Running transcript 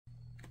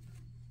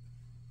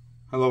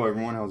Hello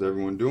everyone, how's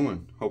everyone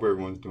doing? Hope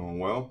everyone's doing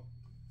well.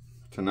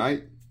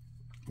 Tonight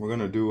we're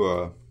gonna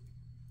do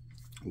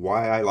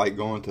why I like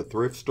going to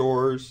thrift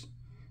stores,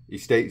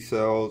 estate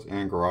sales,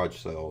 and garage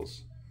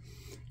sales.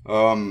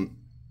 I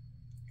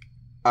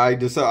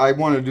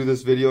want to do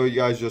this video, you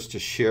guys, just to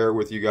share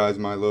with you guys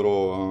my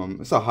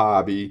little it's a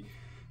hobby.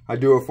 I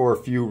do it for a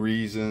few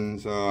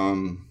reasons. I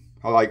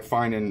like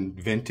finding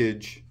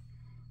vintage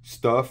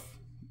stuff,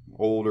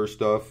 older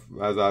stuff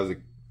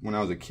when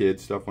I was a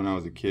kid,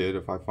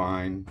 if I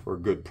find for a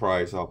good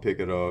price, I'll pick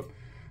it up.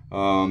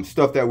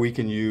 Stuff that we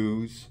can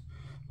use,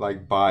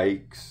 like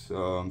bikes,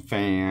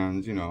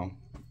 fans, you know,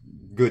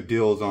 good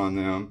deals on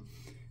them.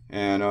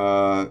 And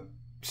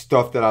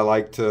stuff that I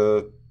like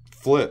to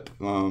flip,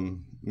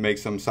 make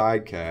some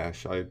side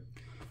cash. I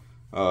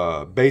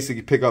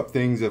basically pick up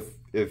things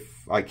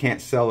if I can't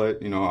sell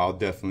it, you know, I'll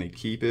definitely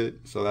keep it.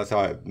 So that's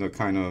the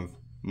kind of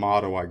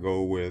motto I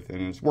go with,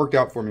 and it's worked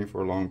out for me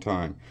for a long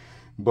time.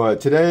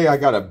 But today I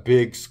got a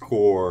big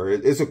score.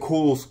 It's a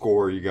cool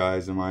score, you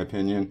guys, in my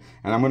opinion.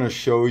 And I'm going to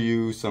show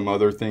you some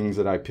other things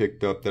that I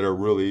picked up that are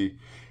really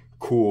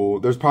cool.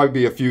 There's probably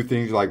be a few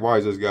things like, why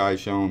is this guy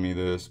showing me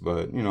this?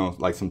 But, you know,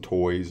 like some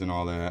toys and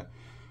all that.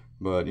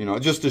 But, you know,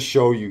 just to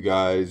show you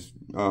guys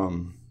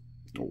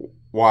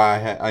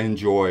why I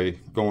enjoy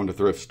going to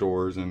thrift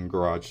stores and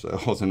garage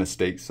sales and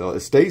estate sales.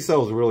 Estate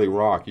sales really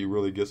rock. You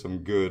really get some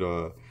good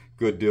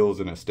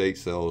deals in estate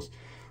sales.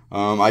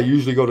 I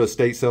usually go to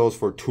estate sales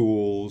for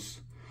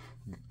tools.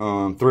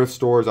 Thrift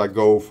stores, I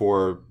go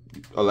for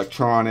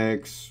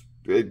electronics,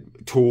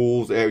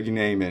 tools, you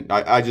name it.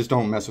 I just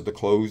don't mess with the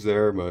clothes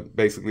there, but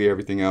basically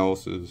everything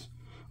else is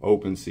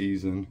open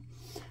season.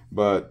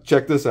 But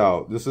check this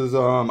out. This is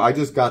I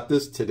just got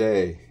this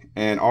today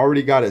and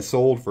already got it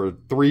sold for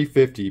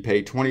 $3.50,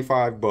 paid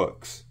 25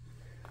 bucks.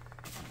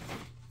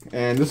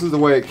 And this is the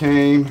way it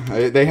came.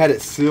 They had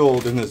it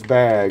sealed in this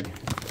bag.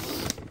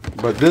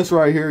 But this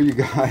right here, you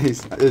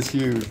guys, this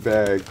huge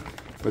bag.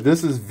 But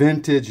this is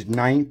vintage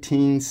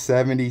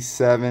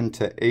 1977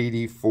 to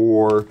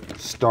 84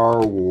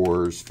 Star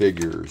Wars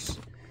figures.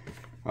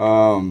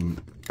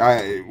 When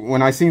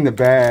I seen the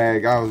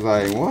bag, I was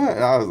like, what?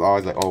 I was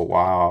always like, oh,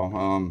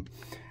 wow.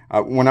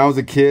 When I was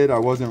a kid, I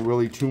wasn't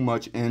really too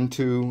much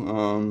into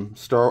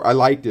I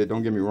liked it,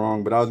 don't get me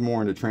wrong, but I was more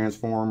into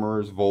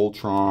Transformers,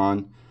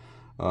 Voltron,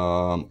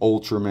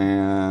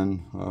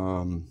 Ultraman,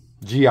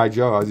 G.I.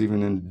 Joe. I was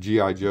even in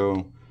G.I.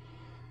 Joe.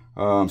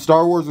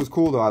 Star Wars was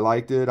cool though. I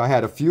liked it. I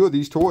had a few of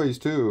these toys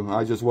too.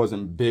 I just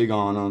wasn't big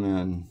on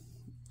them.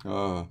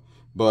 And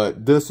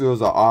but this was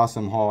an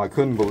awesome haul. I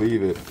couldn't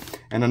believe it.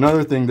 And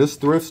another thing, this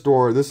thrift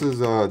store, this is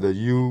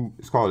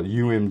it's called a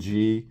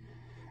UMG,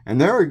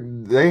 and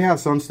they have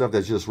some stuff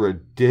that's just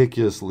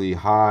ridiculously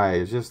high.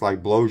 It's just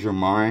like blows your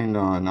mind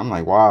on. I'm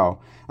like,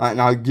 wow.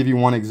 And I'll give you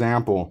one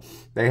example.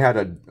 They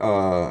had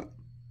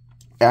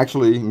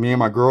actually, me and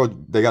my girl,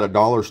 they got a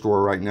dollar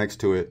store right next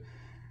to it.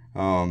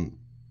 And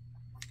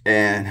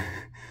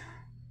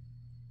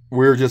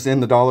we were just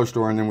in the dollar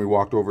store, and then we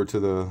walked over to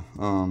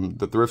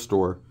the thrift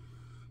store.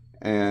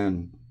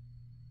 And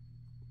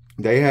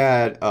they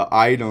had an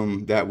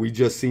item that we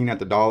just seen at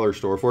the dollar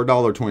store for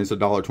 $1.20. It's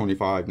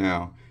 $1.25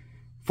 now.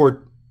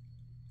 For,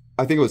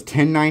 I think it was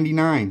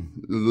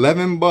 $10.99,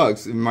 11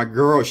 bucks. And my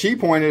girl, she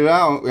pointed it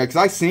out, because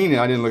I seen it.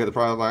 I didn't look at the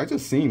price. I was like, I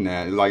just seen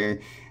that.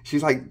 Like,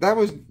 she's like, that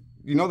was,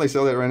 you know, they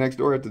sell that right next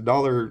door at the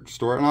dollar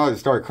store. And I just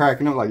started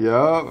cracking up like,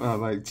 yup. And I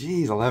was like,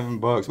 geez, 11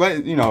 bucks.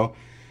 But, you know,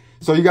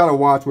 so you got to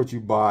watch what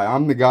you buy.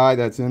 I'm the guy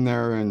that's in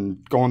there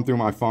and going through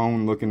my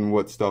phone looking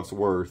what stuff's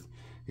worth.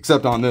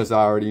 Except on this,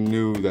 I already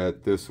knew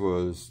that this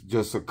was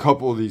just a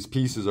couple of these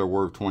pieces are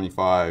worth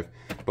 25.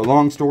 But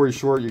long story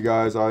short, you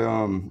guys,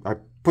 I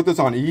put this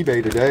on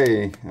eBay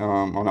today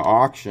on an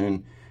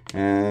auction,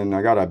 and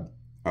I got a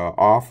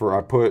offer.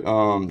 I put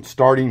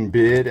starting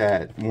bid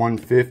at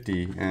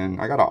 $150,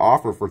 and I got an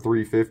offer for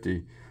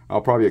 $350.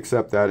 I'll probably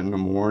accept that in the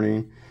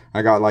morning.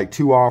 I got like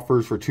 2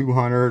 offers for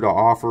 $200, an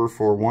offer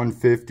for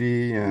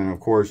 $150, and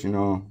of course, you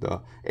know, the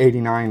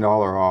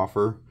 $89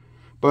 offer.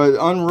 But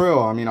unreal.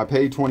 I mean, I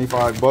paid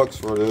 25 bucks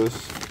for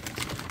this,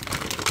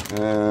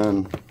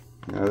 and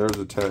yeah, there's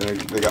a tag.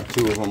 They got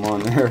 2 of them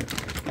on there.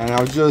 And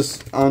I was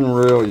just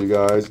unreal, you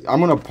guys.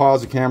 I'm going to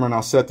pause the camera and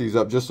I'll set these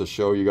up just to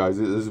show you guys.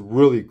 It is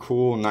really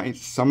cool.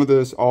 Nice. Some of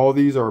this, all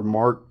these are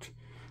marked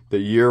the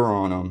year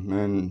on them.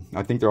 And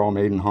I think they're all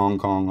made in Hong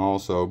Kong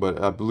also.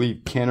 But I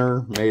believe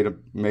Kenner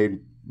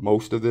made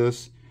most of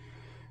this.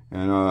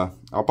 And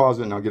I'll pause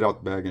it and I'll get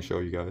out the bag and show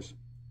you guys.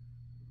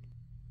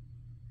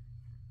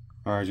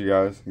 Alright, you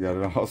guys. Got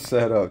it all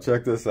set up.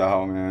 Check this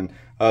out, man.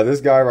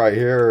 This guy right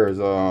here is...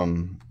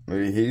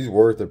 he's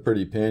worth a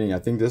pretty penny. I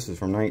think this is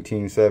from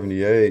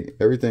 1978.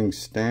 Everything's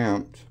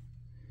stamped.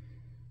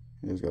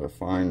 You just gotta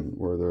find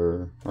where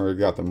they're... Already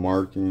got the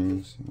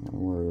markings.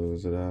 Where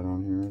is it at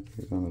on here? I think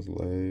it's on his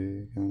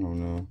leg. I don't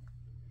know.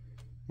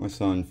 My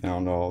son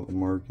found all the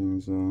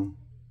markings though.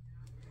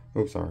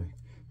 Oops, sorry.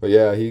 But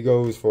yeah, he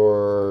goes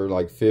for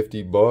like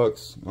 50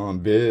 bucks on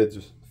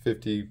bids,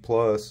 50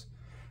 plus.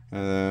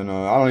 And then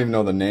I don't even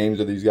know the names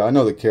of these guys. I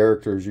know the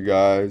characters, you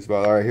guys.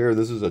 But all right, here,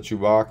 this is a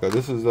Chewbacca.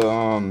 This is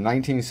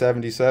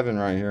 1977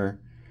 right here.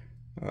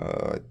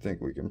 I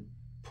think we can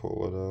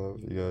pull it up.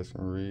 You guys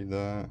can read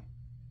that.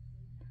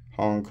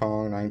 Hong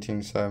Kong,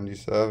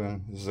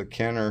 1977. This is a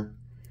Kenner.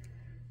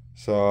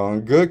 So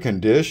in good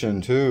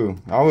condition too.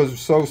 I was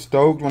so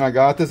stoked when I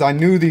got this. I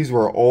knew these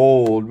were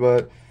old,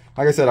 but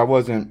like I said, I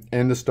wasn't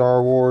into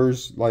Star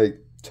Wars like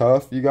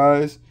tough, you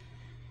guys.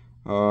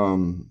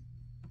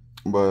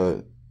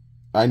 But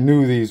I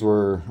knew these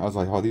were, I was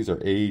like, oh, these are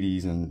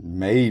 80s and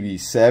maybe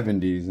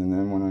 70s. And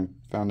then when I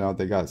found out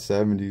they got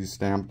 70s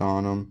stamped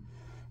on them.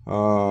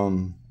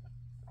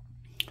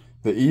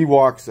 The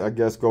Ewoks, I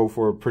guess, go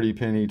for a pretty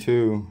penny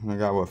too. I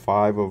got, what,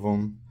 5 of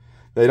them.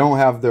 They don't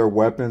have their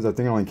weapons. I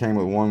think it only came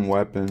with 1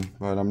 weapon,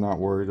 but I'm not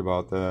worried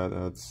about that.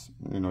 That's,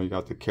 you know, you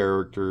got the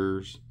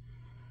characters.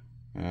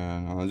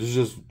 And this is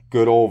just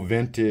good old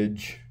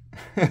vintage.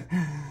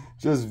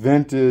 Just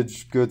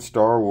vintage, good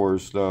Star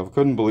Wars stuff.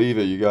 Couldn't believe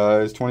it, you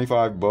guys.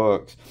 25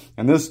 bucks.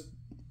 And this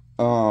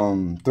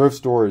thrift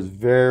store is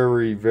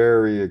very,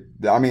 very,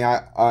 I mean,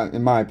 I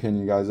in my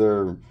opinion, you guys,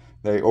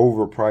 they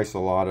overprice a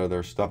lot of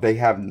their stuff. They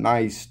have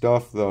nice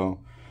stuff, though.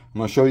 I'm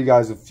going to show you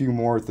guys a few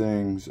more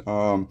things.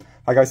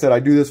 Like I said, I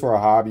do this for a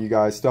hobby, you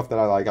guys. Stuff that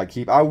I like, I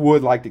keep. I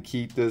would like to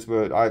keep this,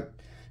 but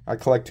I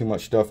collect too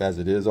much stuff as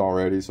it is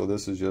already. So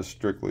this is just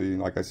strictly,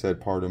 like I said,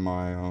 part of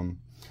my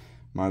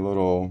my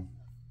little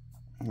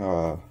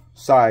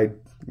side,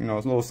 you know,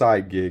 it's a little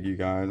side gig, you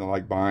guys. I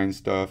like buying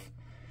stuff,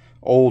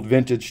 old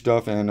vintage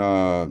stuff, and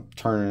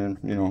turning,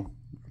 you know,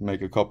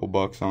 make a couple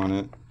bucks on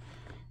it.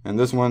 And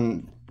this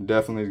one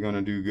definitely is going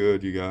to do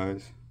good, you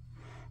guys.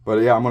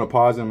 But yeah, I'm going to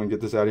pause them and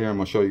get this out of here. I'm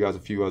going to show you guys a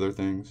few other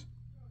things.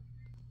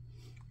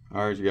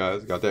 All right, you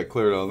guys, got that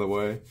cleared out of the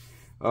way.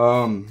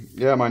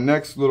 Yeah, my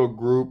next little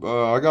group,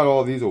 I got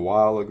all these a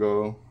while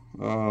ago.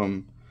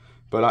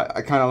 But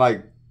I kind of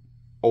like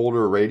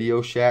older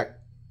Radio Shack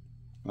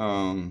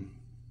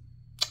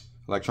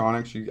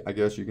electronics, I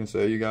guess you can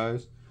say, you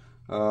guys.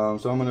 So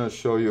I'm going to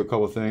show you a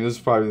couple things. This is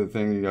probably the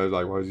thing you guys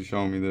like, why is he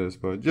showing me this?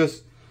 But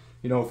just,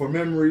 you know, for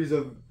memories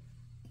of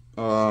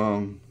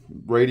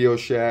Radio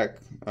Shack.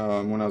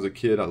 When I was a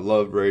kid, I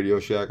loved Radio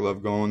Shack,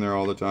 loved going there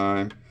all the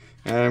time.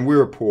 And we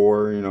were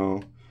poor, you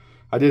know.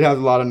 I did have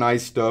a lot of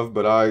nice stuff,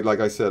 but like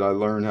I said, I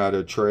learned how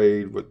to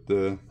trade with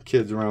the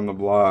kids around the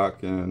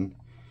block, and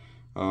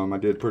I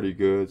did pretty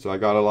good. So I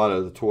got a lot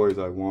of the toys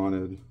I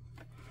wanted,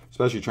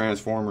 especially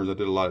Transformers. I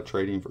did a lot of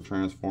trading for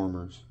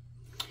Transformers.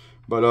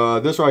 But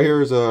this right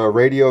here is a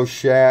Radio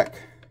Shack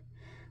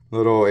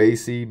little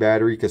AC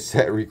battery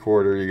cassette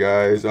recorder, you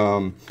guys.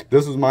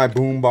 This was my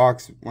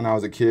boombox when I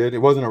was a kid. It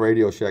wasn't a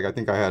Radio Shack. I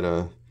think I had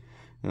a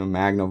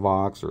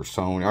Magnavox or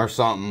Sony or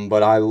something,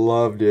 but I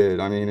loved it.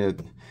 I mean,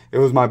 it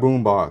was my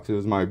boombox. It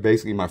was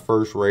basically my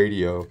first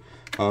radio.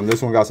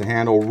 This one got the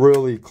handle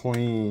really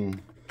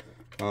clean.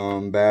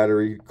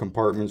 Battery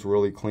compartment's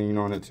really clean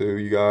on it too,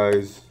 you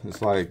guys.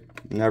 It's like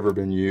never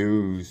been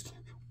used.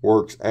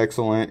 Works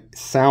excellent.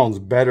 Sounds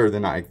better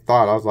than I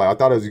thought. I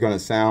thought it was gonna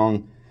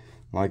sound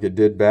like it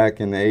did back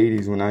in the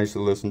 80s when I used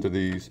to listen to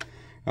these.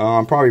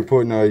 I'm probably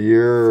putting a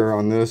year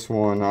on this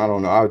one. I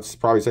don't know. I would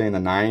probably say in the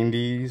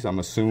 90s, I'm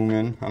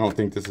assuming. I don't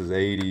think this is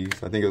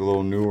 80s. I think it's a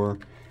little newer.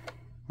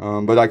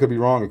 But I could be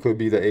wrong. It could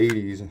be the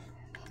 80s.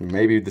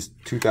 Maybe the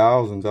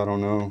 2000s. I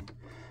don't know.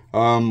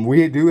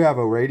 We do have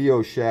a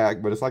Radio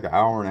Shack, but it's like an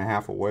hour and a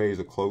half away is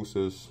the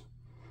closest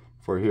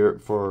for here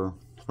for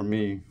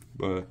me.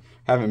 But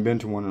haven't been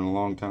to one in a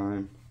long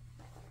time.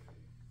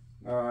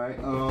 All right.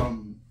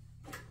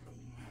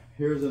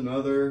 Here's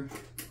another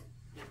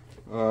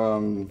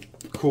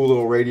cool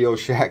little Radio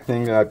Shack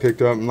thing that I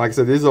picked up. And like I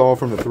said, these are all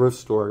from the thrift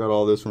store. I got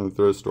all this from the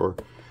thrift store.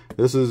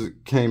 This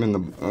came in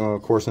the,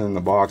 of course, in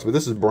the box, but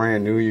this is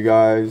brand new, you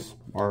guys,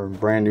 or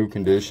brand new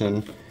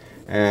condition.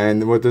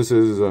 And what this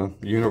is a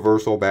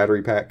universal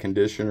battery pack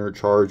conditioner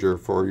charger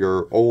for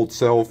your old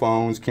cell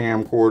phones,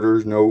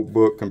 camcorders,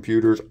 notebook,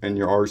 computers, and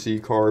your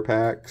RC car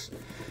packs.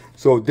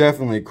 So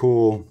definitely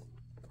cool.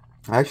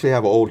 I actually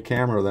have an old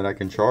camera that I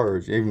can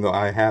charge, even though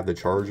I have the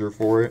charger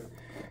for it.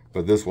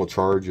 But this will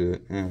charge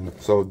it. And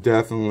so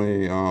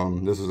definitely,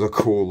 this is a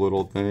cool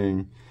little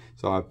thing.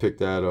 So I picked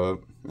that up.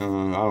 I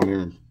don't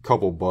even,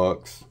 couple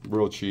bucks,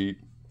 real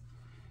cheap.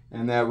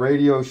 And that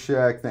Radio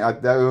Shack thing,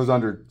 that was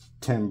under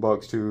 10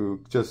 bucks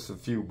too, just a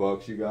few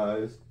bucks, you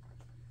guys.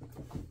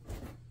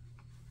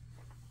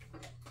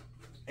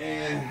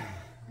 And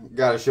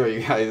gotta show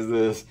you guys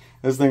this.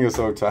 This thing is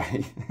so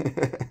tight.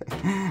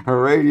 A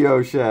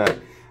Radio Shack.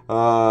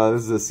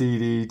 This is a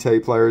CD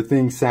tape player.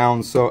 Thing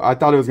sounds so. I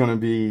thought it was gonna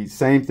be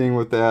same thing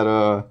with that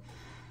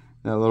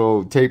that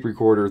little tape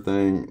recorder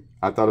thing.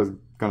 I thought it was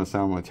gonna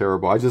sound like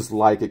terrible. I just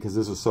like it because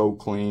this is so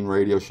clean.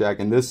 Radio Shack,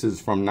 and this is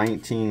from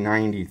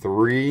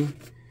 1993,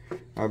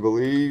 I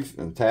believe.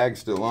 And the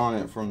tag's still on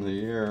it from the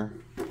year.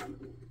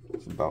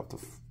 It's about the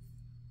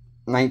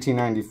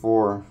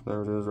 1994.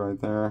 There it is, right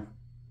there.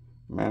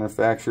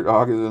 Manufactured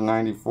August of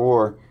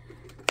 '94,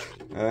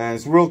 and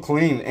it's real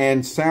clean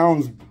and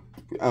sounds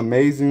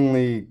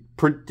amazingly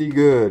pretty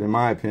good in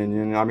my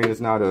opinion. I mean,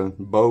 it's not a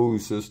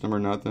Bose system or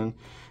nothing,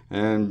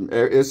 and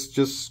it's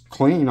just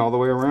clean all the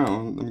way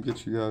around. Let me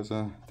get you guys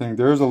a thing.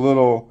 There's a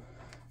little,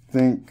 I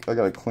think I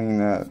gotta clean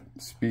that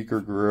speaker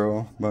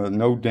grill, but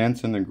no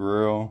dents in the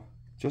grill.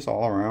 Just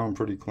all around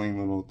pretty clean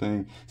little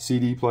thing.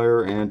 CD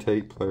player and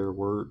tape player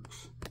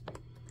works.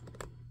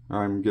 All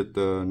right, I'm gonna get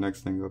the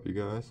next thing up, you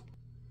guys.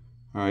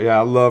 All right, yeah,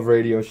 I love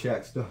Radio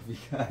Shack stuff, you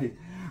guys.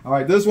 All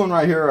right, this one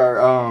right here,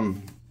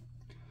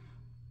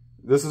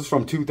 this is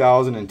from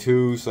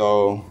 2002,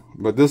 so,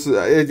 but this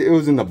is, it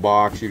was in the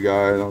box, you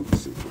guys. I'll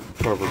see if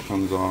the cover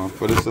comes off,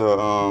 but it's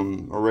a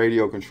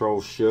radio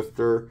control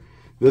shifter.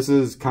 This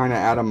is kind of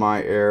out of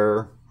my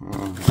air,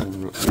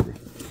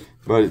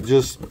 but it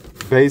just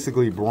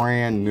basically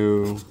brand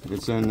new.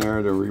 It's in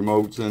there, the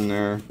remote's in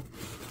there.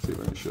 Let's see if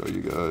I can show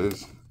you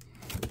guys.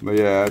 But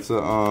yeah, it's a,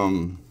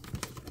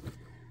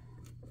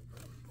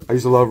 I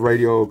used to love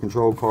radio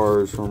control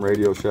cars from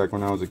Radio Shack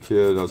when I was a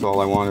kid. That's all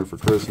I wanted for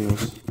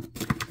Christmas.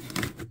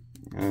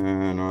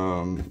 And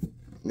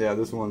yeah,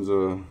 this one's a,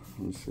 let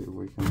me see if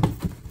we can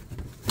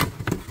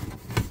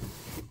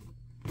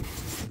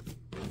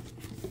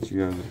get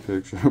you guys a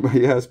picture. But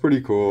yeah, it's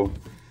pretty cool.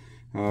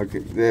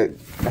 It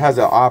has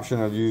an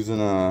option of using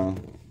a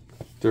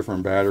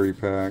different battery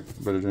pack,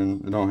 but it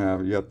don't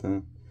have it. You have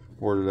to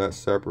order that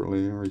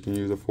separately, or you can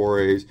use a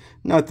 4A's.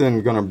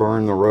 Nothing gonna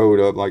burn the road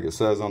up like it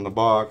says on the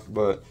box,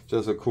 but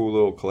just a cool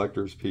little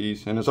collector's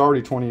piece. And it's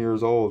already 20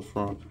 years old.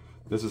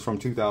 This is from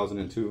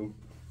 2002.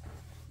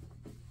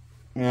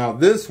 Now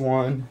this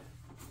one's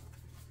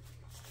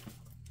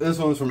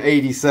from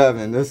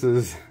 87. This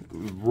is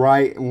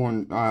right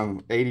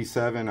when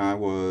 87. I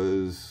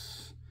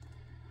was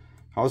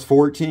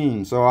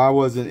 14, so I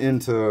wasn't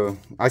into,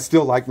 I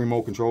still like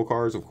remote control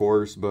cars, of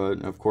course,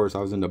 but of course I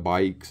was into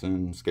bikes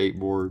and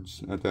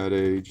skateboards at that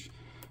age.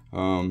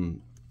 I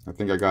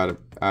think I got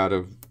out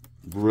of,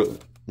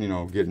 you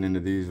know, getting into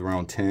these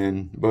around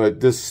 10,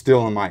 but this is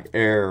still in my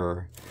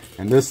era,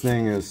 and this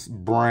thing is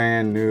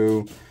brand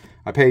new.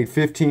 I paid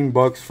 15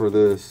 bucks for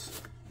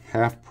this,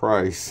 half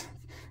price.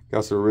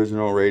 Got the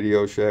original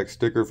Radio Shack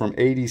sticker from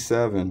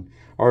 87,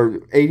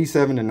 or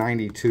 87 to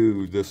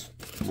 92. This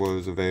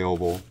was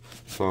available.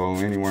 So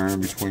anywhere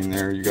in between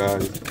there, you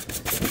guys.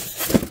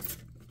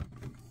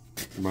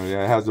 But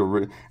yeah, it has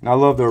and I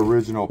love the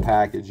original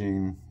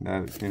packaging.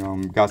 That, you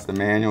know, got the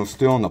manual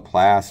still in the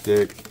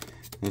plastic.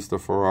 It's the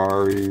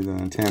Ferrari. The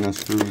antenna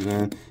screws in.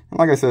 And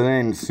like I said, it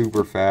ain't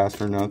super fast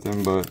or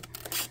nothing, but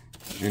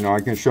you know,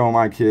 I can show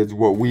my kids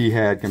what we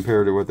had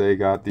compared to what they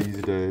got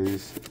these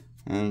days.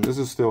 And this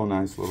is still a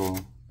nice little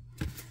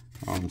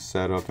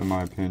setup, in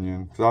my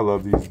opinion, because I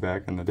love these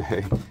back in the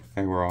day.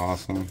 They were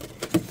awesome.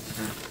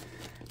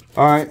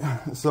 All right,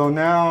 so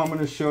now I'm going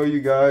to show you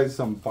guys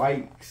some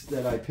bikes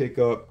that I pick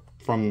up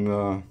from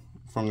the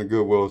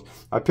Goodwills.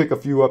 I pick a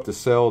few up to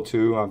sell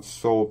too. I've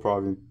sold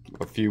probably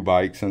a few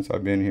bikes since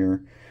I've been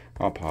here.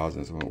 I'll pause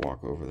this. I'm going to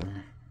walk over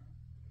there.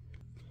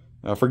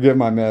 Now, forgive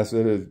my mess.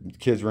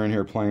 Kids were in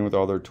here playing with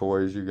all their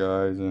toys, you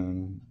guys,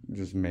 and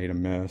just made a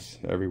mess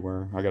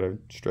everywhere. I got to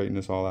straighten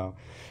this all out.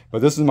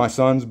 But this is my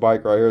son's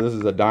bike right here. This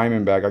is a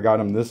Diamondback. I got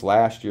him this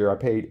last year. I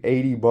paid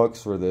 80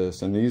 bucks for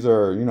this, and these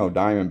are, you know,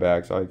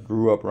 Diamondbacks. I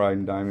grew up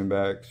riding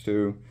Diamondbacks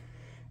too,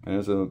 and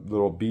it's a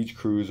little beach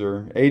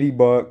cruiser. 80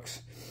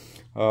 bucks.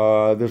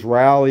 This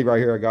Rally right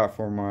here I got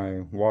for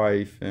my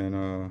wife,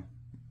 and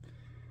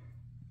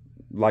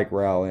like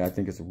Rally, I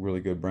think it's a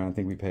really good brand. I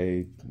think we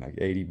paid like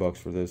 80 bucks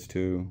for this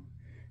too.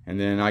 And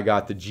then I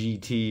got the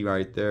GT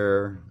right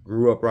there.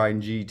 Grew up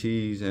riding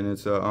GTs, and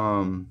it's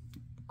a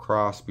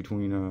cross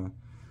between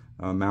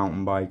a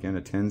mountain bike and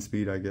a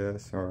 10-speed, I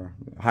guess, or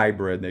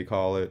hybrid they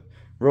call it.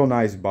 Real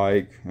nice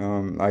bike,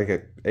 like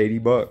at 80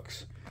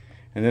 bucks.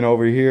 And then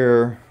over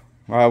here,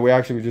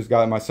 we just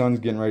got, my son's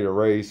getting ready to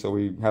race, so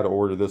we had to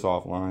order this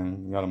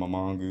offline. Got him a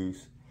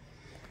Mongoose.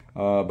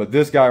 But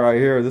this guy right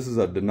here, this is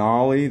a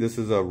Denali. This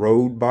is a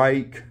road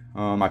bike.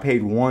 I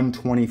paid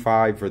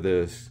 $125 for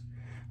this.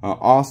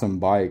 Awesome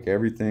bike.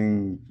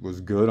 Everything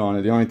was good on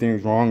it. The only thing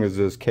that's wrong is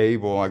this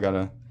cable. I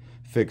gotta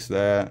fix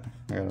that.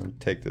 I gotta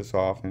take this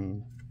off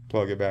and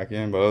plug it back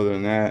in. But other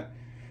than that,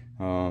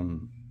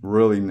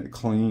 really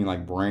clean,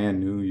 like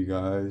brand new, you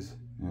guys.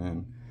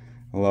 And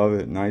I love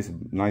it. Nice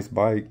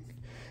bike.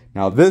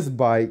 Now this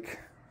bike,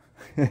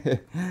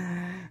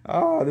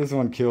 this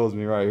one kills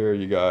me right here,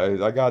 you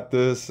guys. I got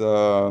this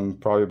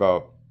probably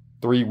about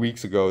 3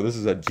 weeks ago. This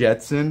is a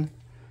Jetson.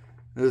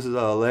 This is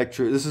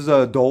this is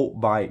an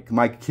adult bike.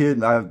 My kid,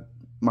 my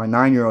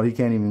 9-year-old, he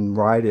can't even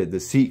ride it. The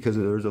seat, because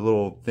there's a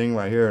little thing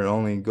right here. It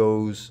only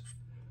goes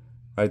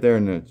right there,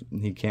 and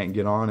he can't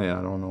get on it.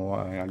 I don't know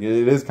why.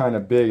 It is kind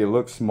of big. It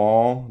looks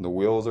small. The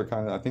wheels are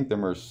kind of, I think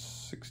them are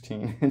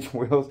 16-inch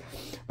wheels.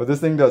 But this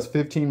thing does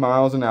 15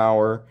 miles an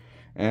hour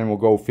and will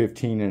go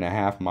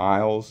 15.5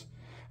 miles.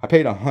 I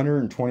paid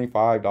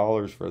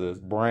 $125 for this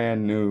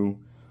brand new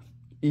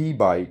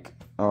e-bike.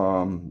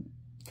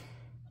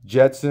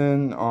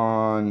 Jetson,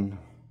 on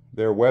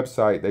their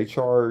website, they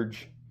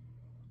charge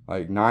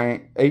like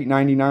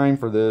 $8.99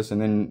 for this, and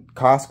then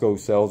Costco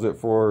sells it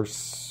for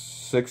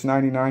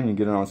 $6.99, you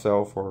get it on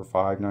sale for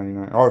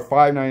 $5.99, or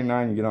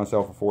 $5.99, you get it on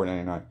sale for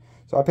 $4.99.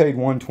 So I paid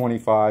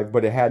 $125,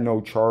 but it had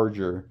no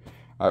charger.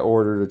 I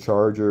ordered a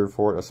charger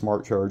for it, a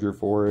smart charger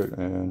for it,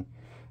 and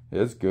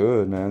it's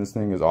good, man. This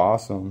thing is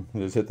awesome.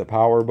 You just hit the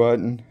power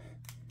button.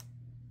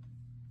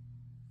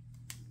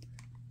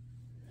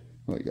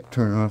 Oh, you got to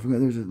turn it off.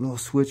 There's a little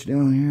switch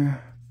down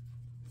here.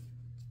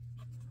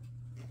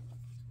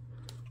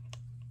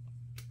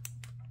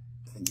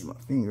 Get my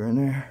finger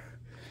in there.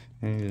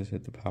 And you just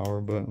hit the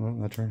power button.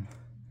 Oh, I turn.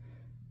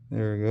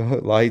 There we go.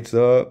 It lights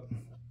up.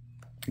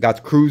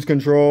 Got cruise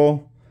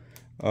control.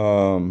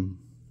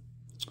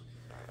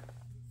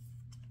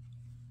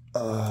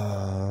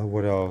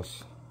 What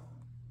else?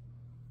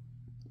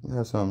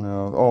 That's something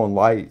else. Oh, and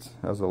lights.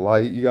 Has a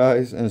light, you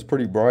guys, and it's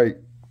pretty bright.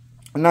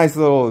 A nice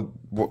little,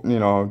 you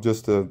know,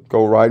 just to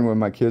go riding with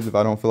my kids if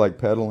I don't feel like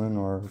pedaling,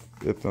 or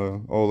if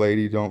the old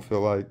lady don't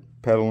feel like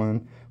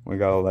pedaling. We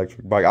got an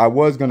electric bike. I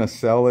was gonna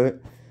sell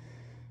it.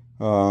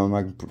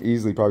 I could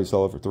easily probably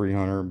sell it for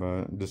 $300,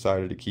 but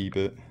decided to keep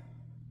it.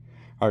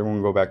 All right, we're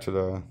gonna go back to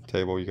the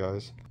table, you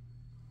guys.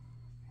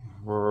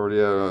 We're already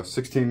at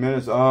 16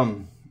 minutes.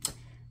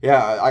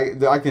 Yeah,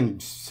 I can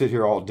sit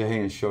here all day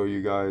and show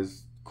you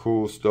guys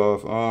cool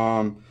stuff.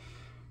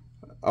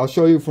 I'll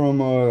show you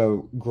from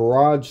a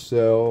garage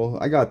sale.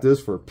 I got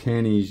this for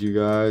pennies, you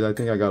guys. I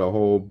think I got a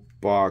whole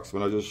box,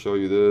 but I'll just show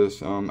you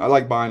this. I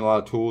like buying a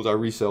lot of tools. I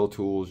resell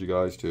tools, you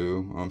guys,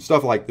 too.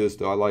 Stuff like this,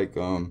 though. I like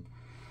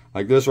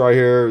this right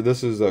here.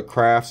 This is a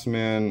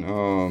Craftsman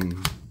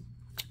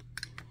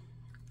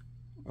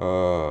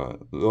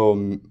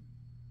little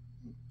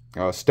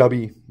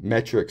stubby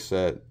metric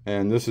set,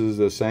 and this is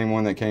the same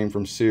one that came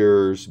from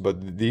Sears,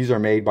 but these are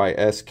made by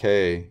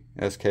SK.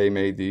 SK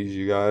made these,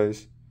 you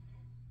guys,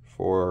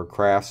 for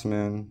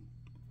Craftsman,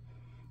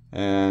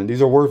 and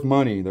these are worth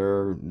money.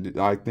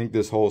 I think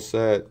this whole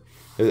set,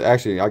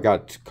 actually I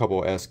got a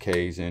couple of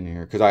SKs in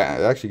here because I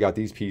actually got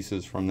these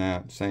pieces from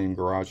that same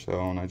garage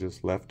sale, and I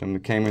just left them.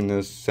 It came in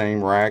this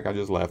same rack. I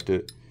just left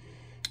it.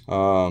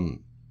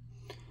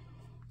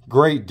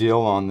 Great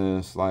deal on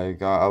this.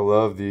 Like, I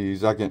love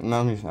these.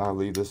 I'll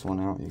leave this one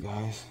out, you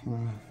guys.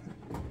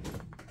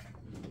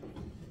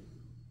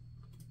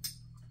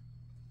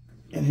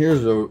 And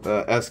here's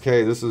a SK.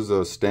 This is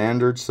a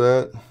standard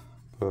set,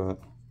 but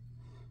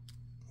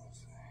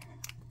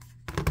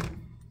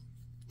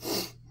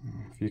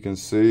if you can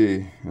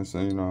see, it's,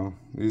 you know,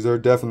 these are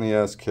definitely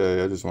SK.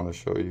 I just want to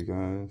show you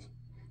guys.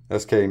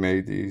 SK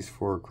made these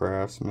for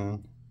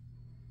Craftsman.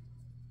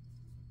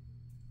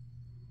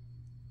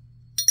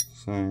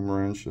 Same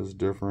wrenches,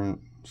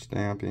 different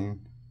stamping.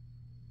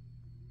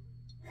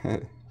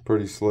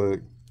 Pretty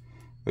slick.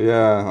 But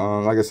yeah,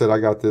 like I said, I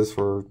got this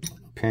for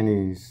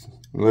pennies.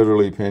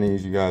 Literally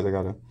pennies, you guys. I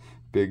got a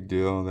big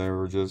deal. They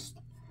were just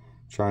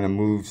trying to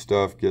move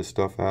stuff, get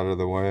stuff out of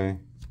the way.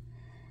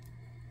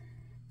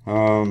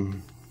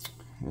 And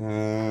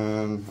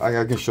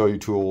I can show you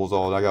tools.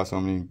 I got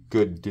so many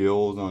good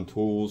deals on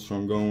tools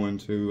from going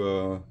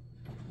to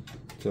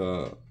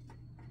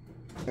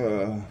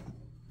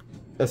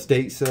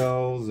estate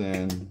sales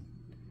and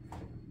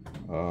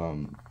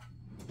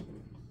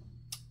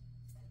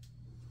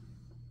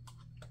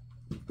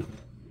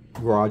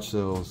garage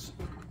sales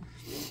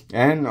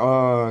and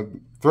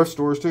thrift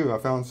stores too. I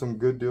found some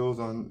good deals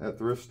at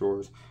thrift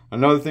stores.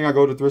 Another thing I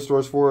go to thrift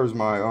stores for is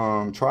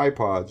my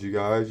tripods, you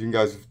guys.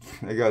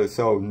 They gotta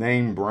sell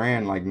name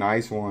brand, like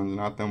nice ones,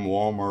 not them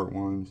Walmart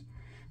ones,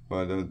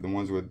 but the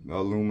ones with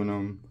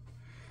aluminum,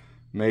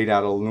 made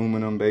out of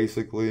aluminum,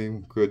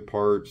 basically, good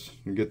parts.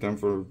 You get them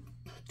for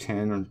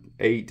 10 or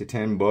 8 to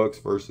 10 bucks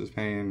versus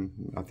paying,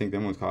 I think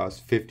them ones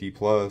cost 50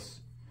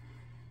 plus.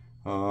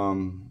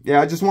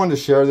 Yeah, I just wanted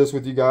to share this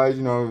with you guys.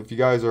 You know, if you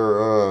guys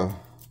are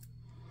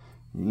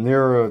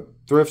near a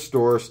thrift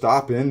store,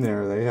 stop in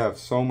there. They have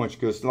so much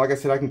good stuff. Like I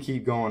said, I can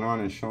keep going on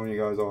and showing you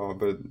guys all,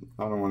 but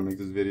I don't want to make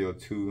this video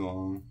too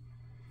long.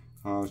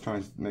 I was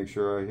trying to make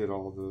sure I hit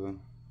all the,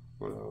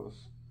 what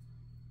else?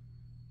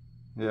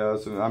 Yeah,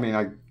 I mean,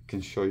 I can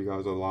show you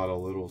guys a lot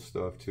of little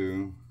stuff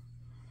too.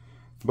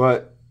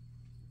 But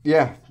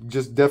yeah,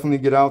 just definitely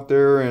get out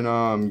there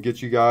and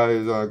get you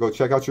guys, go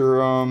check out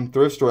your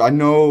thrift store. I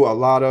know a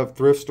lot of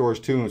thrift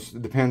stores too.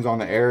 It depends on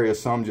the area.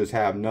 Some just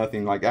have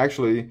nothing. Like,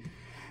 actually,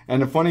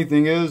 and the funny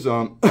thing is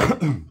that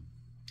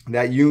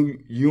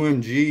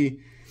UMG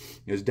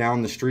is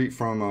down the street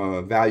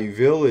from Value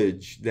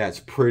Village. That's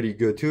pretty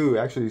good too.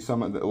 Actually, a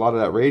lot of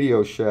that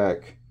Radio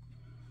Shack,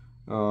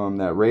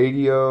 that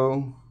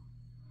radio,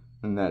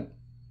 and that,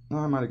 oh,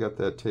 I might have got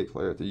that tape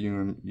player at the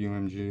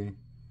UMG.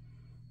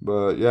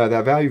 But yeah,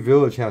 that Value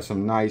Village has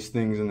some nice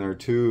things in there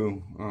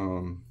too,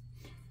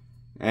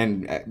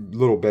 and a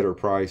little better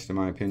priced in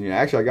my opinion.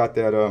 Actually, I got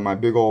that my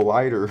big old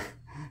lighter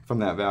from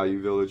that Value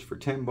Village for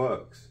 10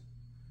 bucks,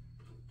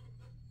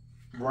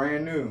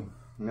 brand new.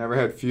 Never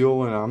had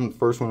fuel, and I'm the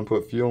first one to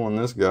put fuel on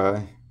this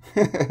guy.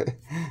 This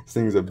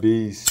thing's a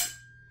beast,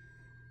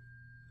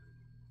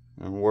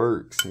 and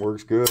works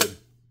good.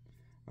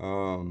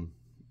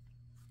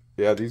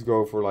 Yeah, these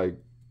go for like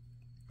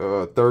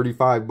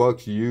 35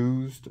 bucks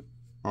used.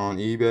 on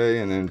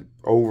eBay, and then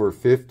over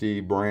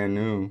 50 brand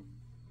new.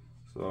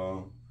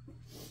 So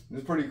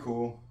it's pretty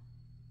cool.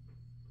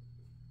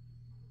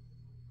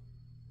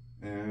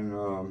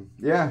 And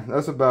yeah,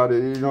 that's about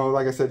it. You know,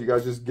 like I said, you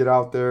guys just get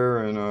out there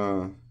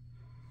and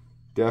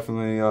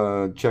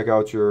definitely check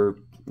out your,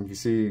 if you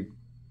see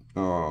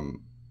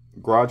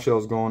garage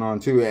sales going on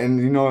too.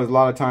 And you know, a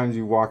lot of times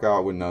you walk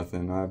out with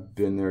nothing. I've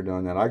been there,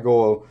 done that. I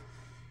go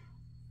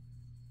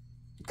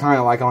kind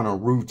of like on a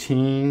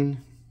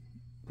routine.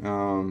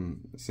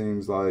 It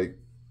seems like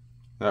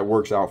that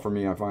works out for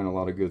me. I find a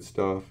lot of good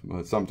stuff,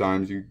 but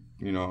sometimes you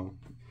know,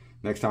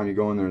 next time you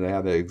go in there, they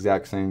have the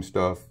exact same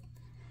stuff.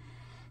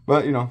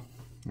 But you know,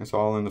 it's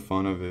all in the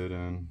fun of it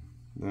and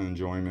the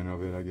enjoyment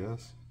of it, I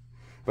guess.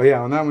 But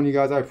yeah, on that one, you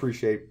guys, I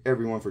appreciate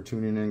everyone for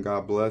tuning in.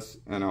 God bless,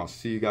 and I'll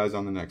see you guys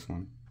on the next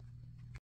one.